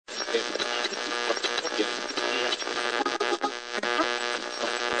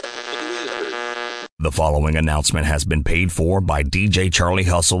The following announcement has been paid for by DJ Charlie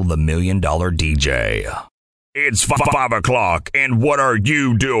Hustle, the $1 Million DJ. It's 5 o'clock, and what are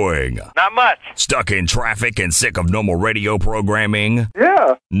you doing? Not much. Stuck in traffic and sick of normal radio programming?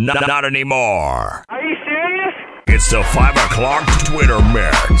 Yeah. Not anymore. Are you serious? It's the 5 o'clock Twitter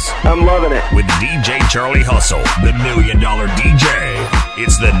mix. I'm loving it. With DJ Charlie Hustle, the $1 Million DJ.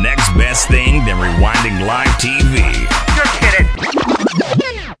 It's the next best thing than rewinding live TV. You're kidding.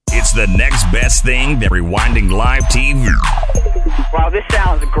 It's the next best thing than rewinding live TV. Wow, this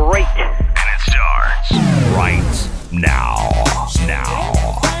sounds great. And it starts right now.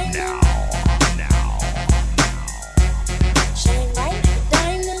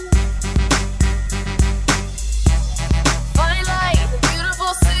 Fine light,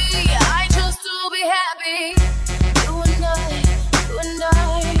 beautiful sea, I chose to be happy. You and I,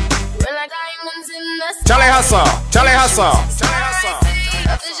 we're like diamonds in the sky. Charlie Hustle.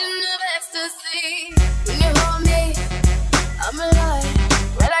 A vision of ecstasy. When you hold me, I'm alive.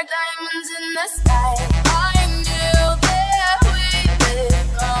 We're like diamonds in the sky. I knew that we would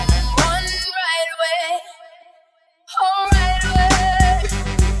come one right away. Oh, right away.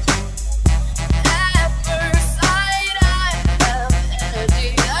 At first sight, I felt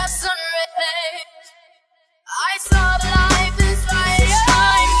energy of sun rays. I saw the life inside your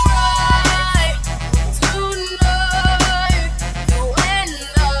eyes bright. Tonight, you and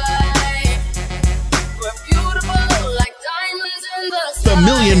I were beautiful like diamonds in the sky. The $1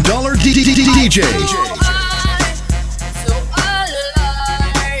 Million DJ. So alive,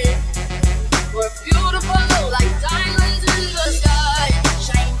 we're beautiful like diamonds in the sky.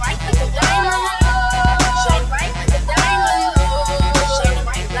 Shine bright like a diamond, shine bright like a diamond, shine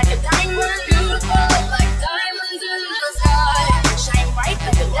bright like a diamond, beautiful like diamonds in the sky. Shine bright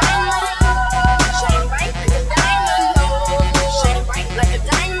like a diamond, shine bright like a diamond, shine bright like a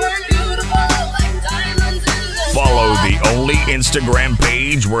diamond, beautiful like diamonds in the sky. Follow the only Instagram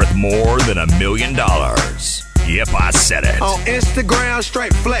page worth more than $1 million. Yep, I said it. On Instagram,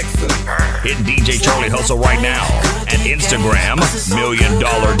 straight flexing. Hit DJ Charlie Hustle right now at Instagram, $1 Million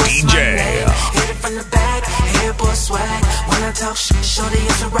DJ. Hit it from the back, hair boy swag. When I talk shit, shorty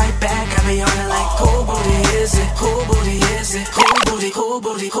is right back. I be on it like, who booty is it? Who booty is it? Who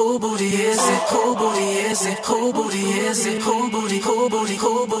booty is it? Who booty is it? Who booty is it? Who booty is it? Who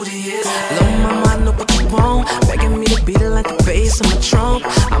booty is it? Little mama, I know what you want. Begging me to beat it like the bass on my trunk.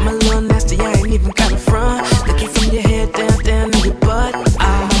 I'm a little nasty, I ain't even got a front. Looking from your head down to your butt.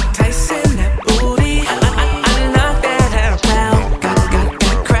 I'm Tyson, that booty. I knock that out loud.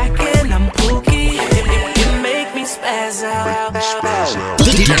 Got crackin', I'm pookie. You make me spaz out.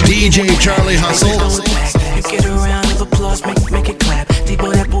 DJ Charlie Hustle. You get a round of applause, make it clap.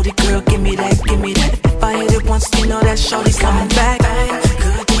 Debo, that booty girl, give me that. If I hit it once, you know that shorty's coming back.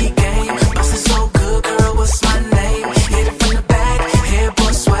 Good D game, bustin' so good, girl, what's my name? Hit it from the back, hair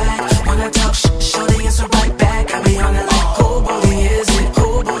boy swag. When I talk shorty answer right back. I be on it like, who booty is it?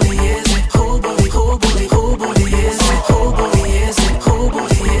 Who booty is it? Who booty is it? Who booty is it? Who booty is it? Who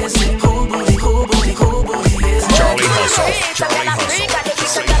booty is it? Who booty is it? Charlie Hustle.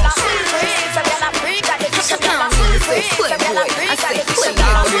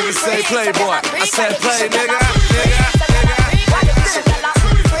 I don't even say playboy. I said play, nigga.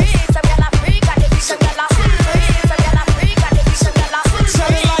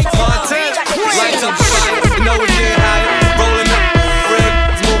 Lights up fire, you know it's getting higher. Rolling up, red,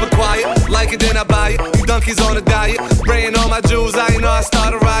 it's moving quiet. Like it, then I buy it. You donkeys on a diet. Spraying all my jewels, I know I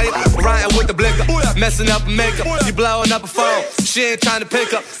start a riot. Riding with the blicker, messing up makeup. You blowing up a phone, she ain't trying to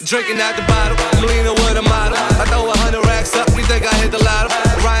pick up. Drinking out the bottle, I'm leaning with a model. I throw 100 racks up, you think I hit the lotto.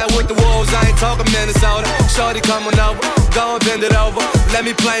 Riding with the wolves, I ain't talking Minnesota. Shorty coming over, go and bend it over. Let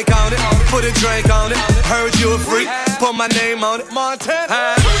me plank on it, put a drink on it. Heard you a freak, put my name on it.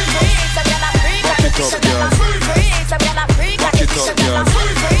 Montana. Back it up, girl.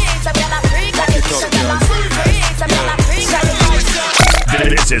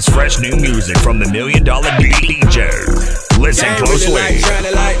 This is fresh new music from the $1 Million DJ. Listen closely. Really like trying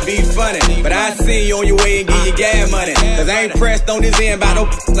to be funny, but I see you on your way and give you gas money. Cause I ain't pressed on this end by no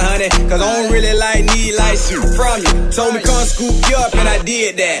honey. Cause I don't really need shit from you. Told me come scoop you up and I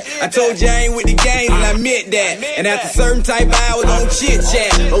did that. I told you I ain't with the game and I meant that. And after certain type of hours on chit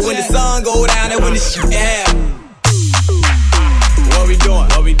chat. But when the sun go down, that's when the shit happen. What we doing?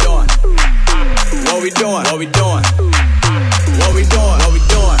 What we doing? What we doing? What we doing? What we doing? What we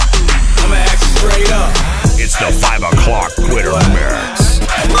doing? I'ma ask you straight up. It's the 5 o'clock Twitter mix.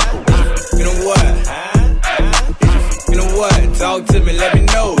 You know what? You know what? Talk to me, let me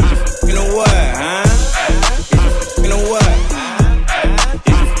know. You know what, huh? You know what?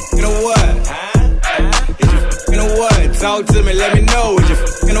 You know what? Talk to me, let me know what you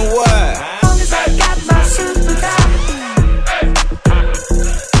fucking or what. Long as I got my super die.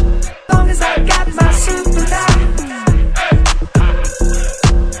 Long as I got my super die.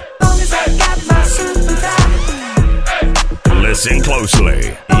 Long as I got my super die. Listen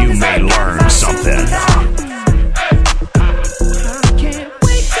closely. You may learn something.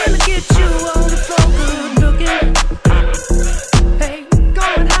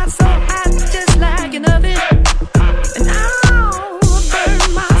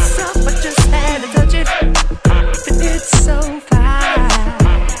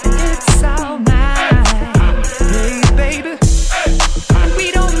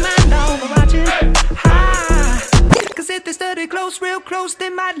 They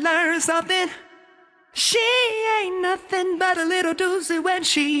might learn something. She ain't nothing but a little doozy when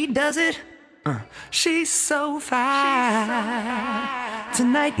she does it. She's so fine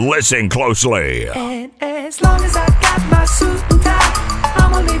tonight. Listen closely. And as long as I got my suit and tie,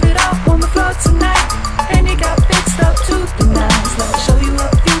 I'ma leave it up on the floor tonight. And you got fixed up to the nines. Let me show you a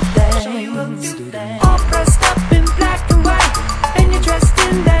few things. All pressed up in black and white, and you're dressed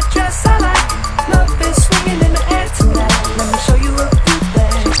in that dress I like. Love is swinging in the air tonight. Let me show you a few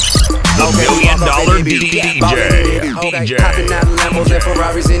things. The $1 million DJ. Hopping out of Lambos and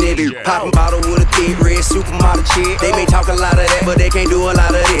Ferraris in it. Popping bottle with a thick red supermodel chick. They may talk a lot of that, but they can't do a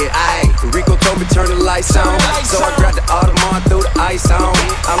lot of it. Aye, Rico told me turn the lights on, so I grabbed the Audemars, threw the ice on.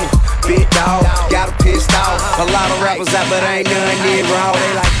 I'm a big dog, got a pissed off. A lot of rappers out, but I ain't none did wrong.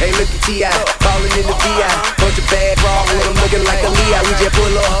 They like, hey, look at T.I. falling in the V.I. Bunch of bad bras with them looking like a Leo. We just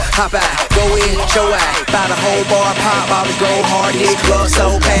pull up, hop out, go in, show out. Buy the whole bar, pop bottles, go hard, hit club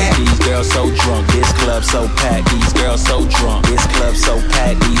so packed. These girls so drunk, this club so packed. These girls so drunk, this club so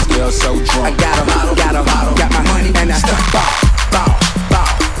packed. These girls so drunk. I got a bottle, got my money and I start bow, bow, bow,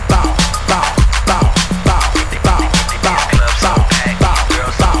 bow, bow, bow, bow, bow, bow, bow,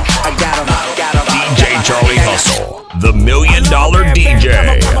 bow. I got a bottle, DJ Charlie Hustle, the $1 million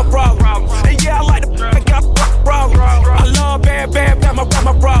DJ. Yeah, I like the I got problem. I love bad, got my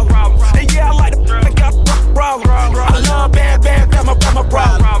problem. Yeah, I like the I got problem. I love bad, got my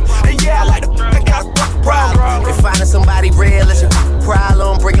problem. Yeah, I like the I got problem. If finding somebody real is your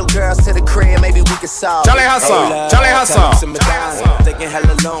problem, bring your girls to the crib, maybe we can solve. Charlie Hustle, Charlie Hustle. Taking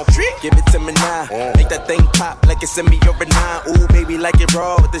hella long, give it to me now. Make that thing pop like it's in me over 9. Ooh, baby, like it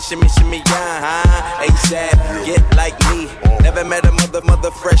raw with the shimmy, yeah, huh? ASAP, get like me. Never met a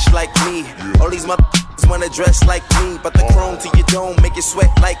mother fresh like me. All these motherfuckers wanna dress like me, but the chrome to your dome make it sweat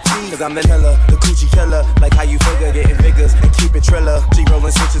like me. Cause I'm the killer, the coochie killer. Like how you figure, getting figures and keep it triller. She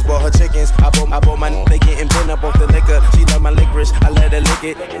rolling switches, bought her chickens. I bought my they getting bent up off the liquor. She love my licorice, I let her lick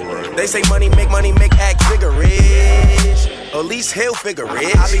it. They say money make act figure rich. Or at least he'll figure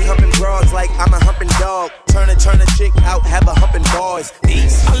it. I be humping broads like I'm a humping dog. Turn a chick out, have a humping boys.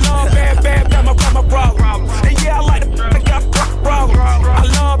 Peace. I love bad, got my problem. Yeah, I like the I got problem. I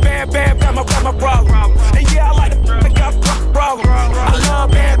love bad, got my problem. Yeah, I like the I got problem. I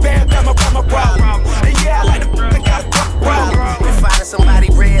love bad, got my problem. Yeah, I like the I got problem. If finding somebody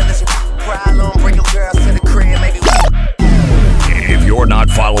real is your problem, bring your girls to the crib, maybe we. If you're not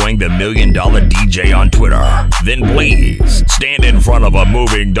following the $1 million DJ on Twitter, then please stand in front of a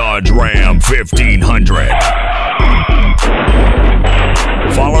moving Dodge Ram 1500.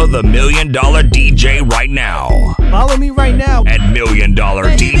 Follow the $1 million DJ right now. Follow me right now at $1 million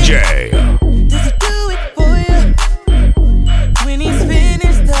DJ. Does he do it for you? When he's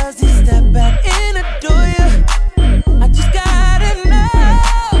finished, does he step back and adore you? I just gotta know.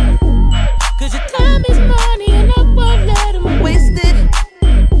 Cause your time is money and I won't let him waste it.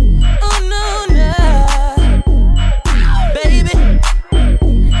 Oh no, baby,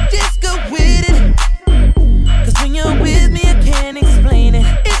 just go with it. Cause when you're with me, I can't explain it.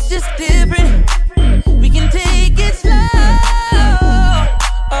 It's just different. We can take it slow or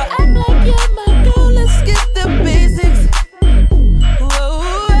act like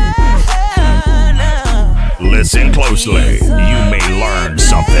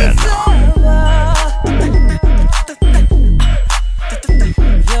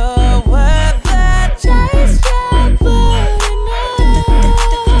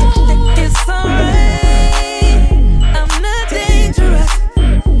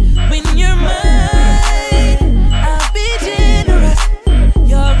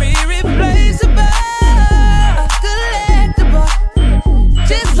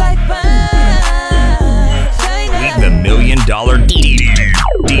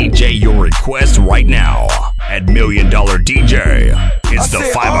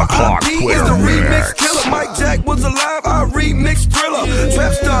o'clock Twitter the remix mix. killer. Mike Jack was alive, I remix Thriller.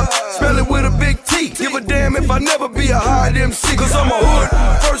 Trap star, spell it with a big T. Give a damn if I never be a high MC. Cause I'm a hood,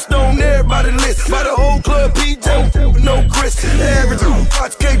 first on everybody list. By the whole club, PJ, no Chris. The average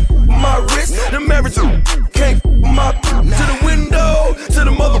watch can't my wrist. Them average can't my to the window, to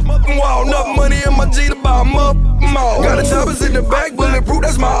the motherfucking wall. Enough money in my G to buy them up. Got the choppers in the back, bulletproof,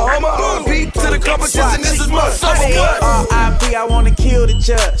 that's my armor. RP to the competition, this is my summer. R.I.P. I wanna kill the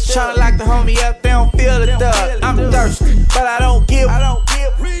judge. Tryna lock the homie up, they don't feel the thug. I'm thirsty, but I don't give.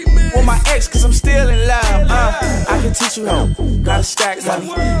 With my ex, cause I'm still in love. I can teach you how. Gotta stack money.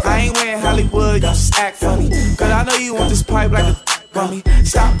 I ain't wearing Hollywood, you just act funny. Cause I know you want this pipe like a me.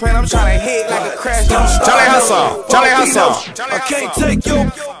 Stop playing, I'm tryna hit like a crash. Charlie Hustle. I can't take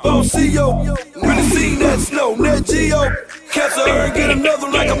your CEO. Really seen that snow, that Geo. Catch her and get another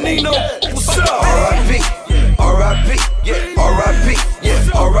like I'm Nino. What's up? R.I.P. R.I.P. Yeah, R.I.P.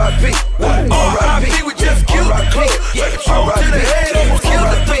 Yeah, R.I.P. R.I.P. We just killed the club. R.I.P. to the head, almost killed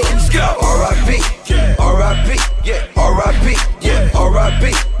the beat. R.I.P. R.I.P. Yeah, R.I.P. Yeah, R.I.P.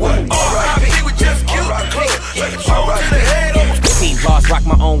 R.I.P. We just killed the club. R.I.P. to the head, almost. Boss, rock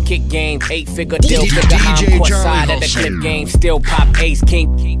my own kick game, 8-figure deal, figure how I'm court side at the clip game. Still pop ace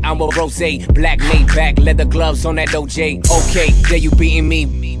king, I'm a rose, black laid back, leather gloves on that OJ. Okay, there you beating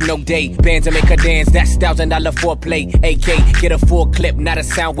me, no day. Bands to make her dance, that's $1,000 foreplay. AK, get a full clip, not a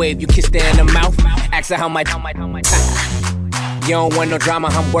sound wave. You kiss her in the mouth, ask her how my. You don't want no drama,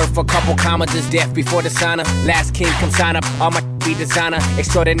 I'm worth a couple commas. Just death before the signer. Last king come sign up, all my be designer.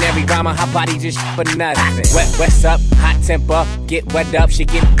 Extraordinary rhymer, her body just for nothing. What's up, hot temper, get wet up. She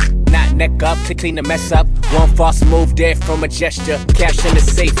get not neck up to clean the mess up. One false move there from a gesture. Cash in the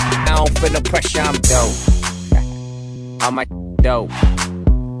safe, I don't feel no pressure, I'm dope. All my dope.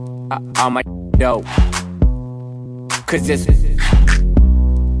 All my dope. Cause this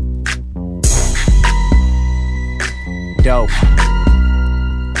dope.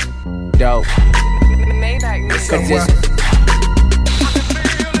 Cause this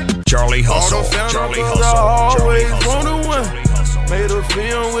Charlie Hustle. Charlie Hustle. Always one-on-one. Made a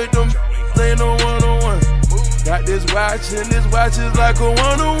film with them, they no one-on-one. Got this watch and this watch is like a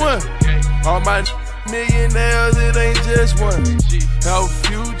one-on-one. All my millionaires, it ain't just one. Have a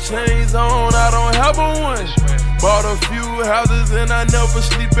few chains on, I don't have a one. Bought a few houses and I never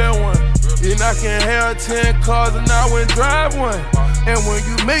sleep at one. And I can have 10 cars and I wouldn't drive one. And when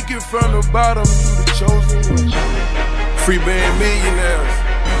you make it from the bottom, you the chosen one. Free band millionaires,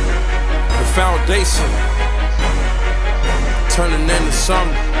 the foundation, turning into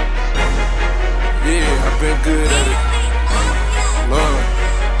something. Yeah, I've been good at it. Love,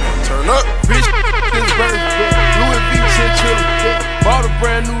 turn up, bitch. This birthday, Louis V. Chinchilla. Bought a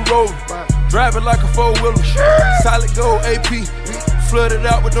brand new Rover, drive it like a four-wheeler. Solid gold AP. Flooded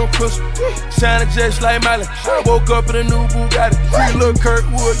out with no crystal, shining just like Miley. I woke up in a new Bugatti. Free Lil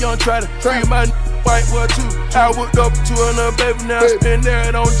Kirkwood, young Trotter. Free my white boy too. I whipped up to another baby, now I spend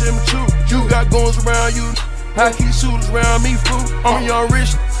there on Jimmy Choo. You got guns around you, I keep shooters around me, fool. I'm a young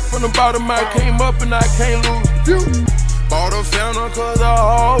rich, from the bottom I came up and I can't lose. Bought a fountain cause I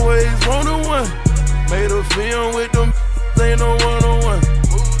always wanted one. Made a film with them, ain't no one-on-one.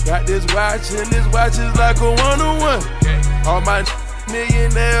 Got this watch and this watch is like a one-on-one. All my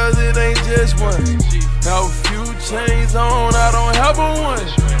millionaires, it ain't just one. Have a few chains on, I don't have a one.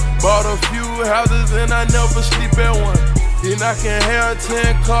 Bought a few houses and I never sleep at one. And I can have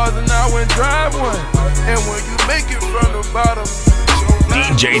 10 cars and I wouldn't drive one. And when you make it from the bottom,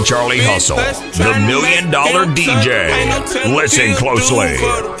 DJ Charlie Hustle, the $1 Million DJ. Listen closely.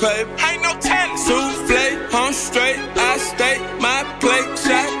 Ain't no talent. Souffle, I'm straight, I stay, my plate,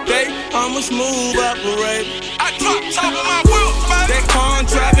 shot day, I'm a smooth operator. I drop top of my wheels, baby. That car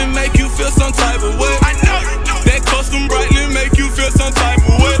driving make you feel some type of way. I know you do. That custom brightly make you feel some type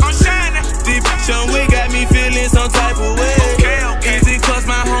of way. I'm shining. Deep we got me feeling some type of way. Okay. Is it cause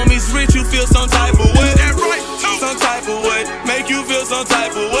my homies rich, you feel some type of way? That right, too. Some type of way, make you feel some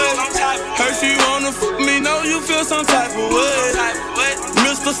type of way. Hershey wanna me, know you feel some type of way.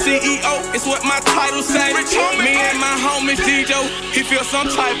 Mr. CEO, it's what my title say. Me and my homie DJ, he feel some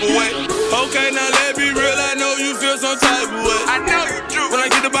type of way. Okay, now let me real, I know you feel some type of way. I know you do. When I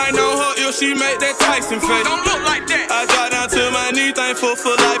get the bite on her ear, she make that Tyson face. Don't look like that. I drop down to my knee, thankful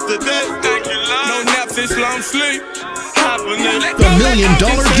for life today. Thank you, Lord. No naps, it's long sleep. The $1 Million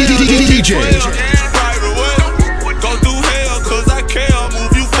DJ. Go through hell, cause I care,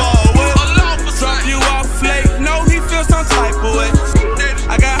 move you far away. Drop you off late, no, he feels some type of way.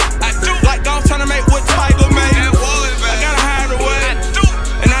 I do like golf trying to make what Tyga made. I gotta hide away,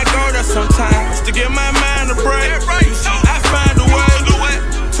 and I go there sometimes to get my mind a break. I find a way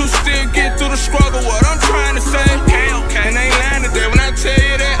to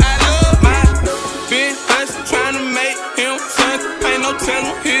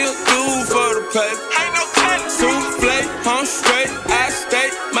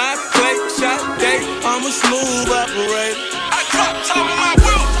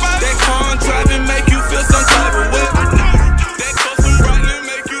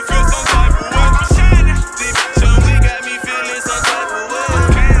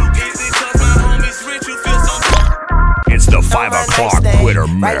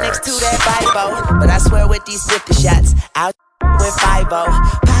mix. Right next to that Bible. But I swear with these 50 shots, I'll with 5-0.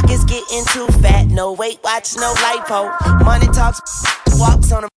 Pockets getting too fat, no weight watch, no lipo. Money talks,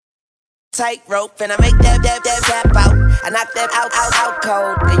 walks on a tightrope, and I make that tap out. I knock that out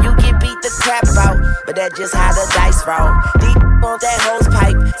cold, and you get beat the crap out. But that's just how the dice roll. Deep on that hose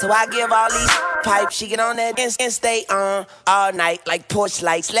pipe, so I give all these pipes. She get on that and stay on all night like porch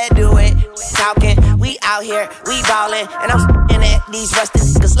lights. Let's do it. Talking, we out here, we ballin', and I'm f***ing at these rusted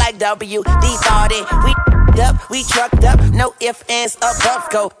niggas like WD-40. We up, we trucked up, no ifs, ands, or buts.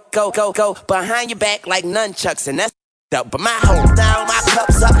 Go behind your back like nunchucks, and that's up. But my hoes down, my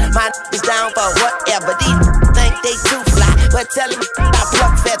cups up, my is down for whatever. These think they too fly, but tell them I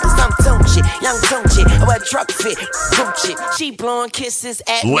pluck feathers. I'm Tunchi, young Tunchi, I wear truck fit, Gucci. She blowing kisses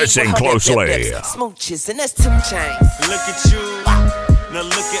at me. Listen closely. Smooches, and that's 2 Chainz. Look at you, now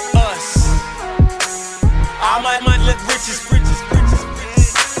look at us. All my money look riches.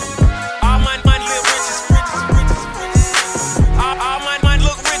 All my money look riches. All my money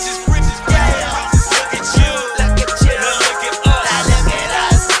look riches. Yeah. Look at you, now look at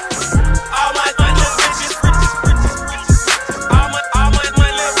us. All my money look riches. All my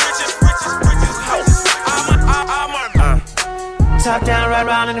money look riches. All my. Top down, right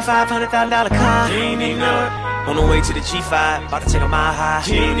round in the $500,000 car. She ain't even know it. On the way to the G5, about to take a mile high.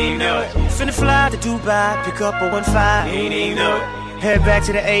 She ain't even know it. Finna fly to Dubai, pick up a 15. She ain't even know it. Head back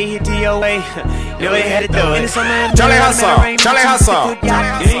to the A, hit DOA. No, they had to do it. Charlie Hustle.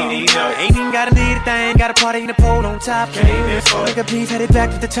 Ain't even gotta need a thing. Got a party in the pole on top. Nigga, please headed back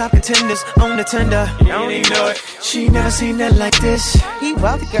to the top contenders on the tender. You don't even know it. She never seen nothing like this. He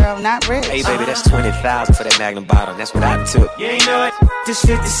wealthy, girl, not rich. Hey, baby, that's 20,000 for that Magnum bottle. That's what I took. You ain't know it. This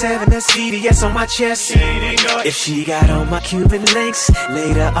 57, that's VVS on my chest. She ain't even know it. If she got on my Cuban links,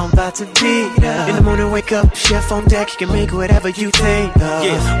 later I'm about to beat her. In the morning, wake up, chef on deck. You can make whatever you think of.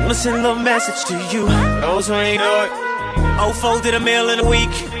 Yeah. Wanna send a little message to you. Those who ain't know it. Oh, folded a meal in a week.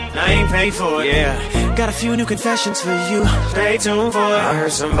 I ain't paid for it. Yeah. Got a few new confessions for you. Stay tuned for it. I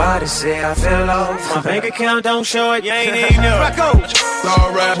heard somebody say I fell off. My bank account don't show it. You ain't even know it. Rocko.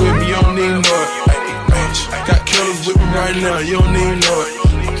 All right with me, you don't even know it. Got killers with me right now, you don't even know it.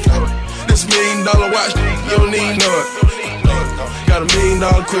 This $1 million watch, you don't even know it. Got $1 million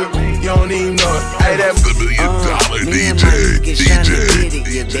clip, you don't even know it. Hey, that's the $1 million DJ.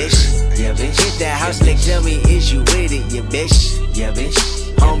 Yeah, bitch. Hit that house, they tell me, is you with it? Yeah, bitch. Yeah, bitch.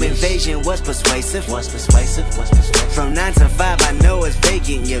 Home invasion was persuasive. From 9 to 5, I know it's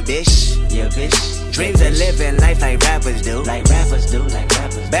vacant. Yeah, bitch. Yeah, bitch. Dreams of living life like rappers do.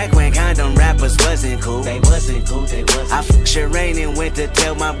 Back when condom rappers wasn't cool. They wasn't. I fucked Shireen and went to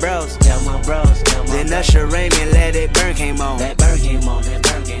tell my bros. Then Usher Raymond let it burn came on.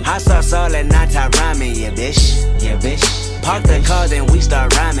 Hot sauce all at night, I rhyming. Yeah, bitch. Park the car, then we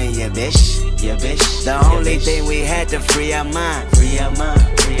start rhyming. Yeah, bitch. The only thing we had to free our mind.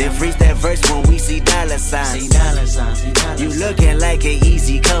 Then freeze that verse when we see dollar signs. You looking like an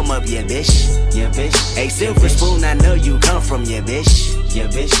easy come up, yeah, bitch. A silver spoon, I know you come from, yeah, bitch.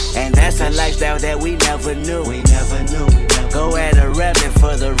 And that's a lifestyle that we never knew. Go at a revenue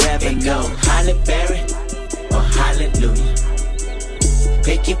for the revenue. Go Holly Berry or Hallelujah.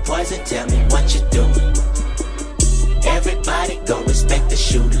 Pick your poison, tell me what you doing. Everybody go respect the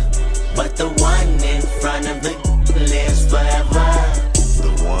shooter, but the one in front of the lives forever. The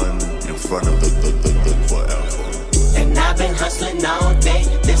one in front of the forever. And I've been hustling all day,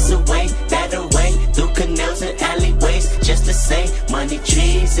 this away, that away, through canals and alleyways, just to say, money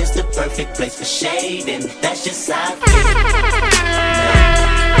trees is the perfect place for shade, and that's just how I feel.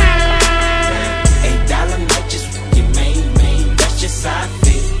 $8 might just your main, that's just how I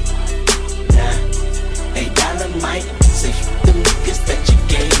feel. $8 might say the niggas that you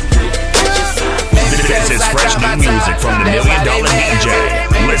gave me, that's just how I feel. This is fresh new music from the $1 Million DJ.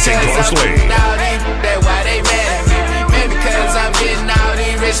 Listen closely. That's why they mad at me. Maybe cause I'm getting all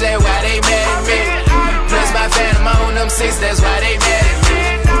these rich, that's why they mad at me. Plus my phantom on them 6, that's why they mad at me.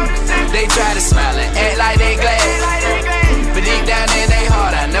 They try to smile and act like they glad, but deep down in they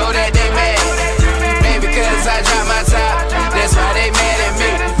heart, I know that they mad. Maybe cause I dropped my top, that's why they mad at me.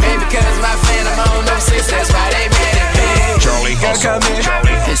 Maybe cause my phantom on them 6, that's why they mad at me. Charlie Hustle.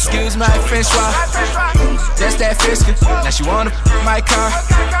 Excuse my French fry, that's that Fisker. Now she wanna my car,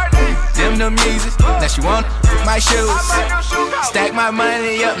 them Yeezys. Now she wanna my shoes. Stack my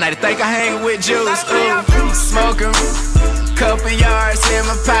money up, now they think I hang with Jews. Ooh, smoking, couple yards in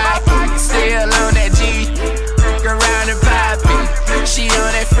my pocket, still on that G, around and poppy. She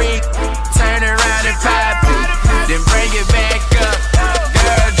on that freak, turn around and pop it, then bring it back up.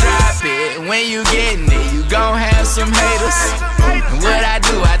 Girl, drop it. When you getting it, you gon' have some haters. And what I do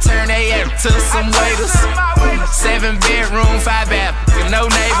to some waiters. 7 bedroom, 5 bath, with no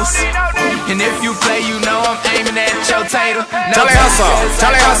neighbors. And if you play, you know I'm aiming at your tater. No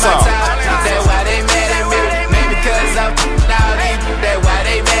Charlie Hustle. That's why they mad at me. Maybe cause I'm all these, that's why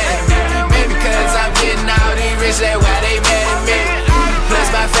they mad at me. Maybe cause I'm getting all these rich, that's why they mad at me. Plus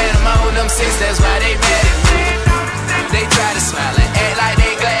my phantom on them 6, that's why they mad at me. They try to smile and act like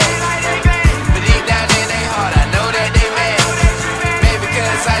they glad, but deep down in their heart, I know that they mad. Maybe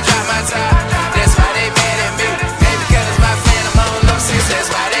cause I dropped my top, that's why they mad at me. Maybe cause my phantom on them 6,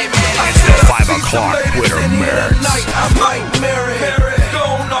 that's why they mad at me. It's the 5 o'clock Twitter mix. I might marry.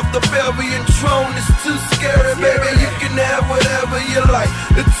 Going off the Belgian throne is too scary, baby. You can have whatever you like.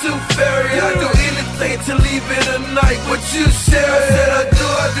 The tooth fairy, I do anything to leave it a night. What you say? I said I do. You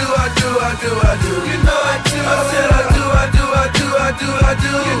know I do. I said I do.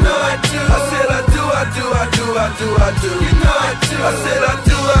 You know I do. I said I do. You know I do. I said I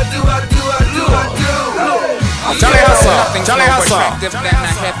do. Charlie Hustle. Attractive than a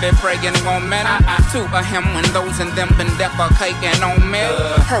heavy praying woman. Two of him when those and them been defecating on me.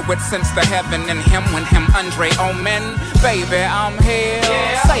 Her with sense to heaven and him when him Andre Omen. Baby, I'm here.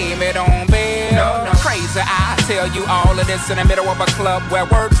 Save it on bill. Crazy, I tell you all of this in the middle of a club where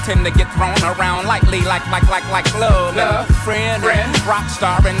words tend to get thrown around lightly, like love and friend, rock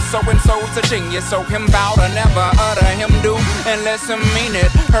star, and so's a genius. So him bow to never utter him do unless him mean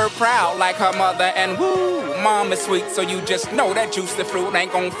it. Her proud like her mother and woo, mom is sweet. So you just know that juicy fruit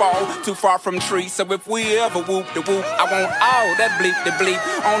ain't gon' fall too far from trees. So if we ever whoop the whoop, I want all that bleep the bleep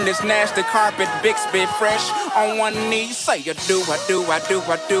on this nasty carpet, Bixby fresh on one knee. Say you do, I do.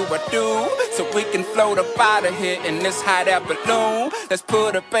 So we can float up out of here in this hot air balloon. Let's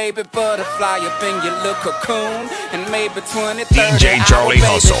put a baby butterfly up in your little cocoon. And maybe 20, 30 DJ Charlie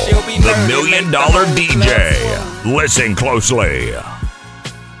hours, Hustle, baby, she'll be the $1 learning, Million make the whole DJ. Listen closely.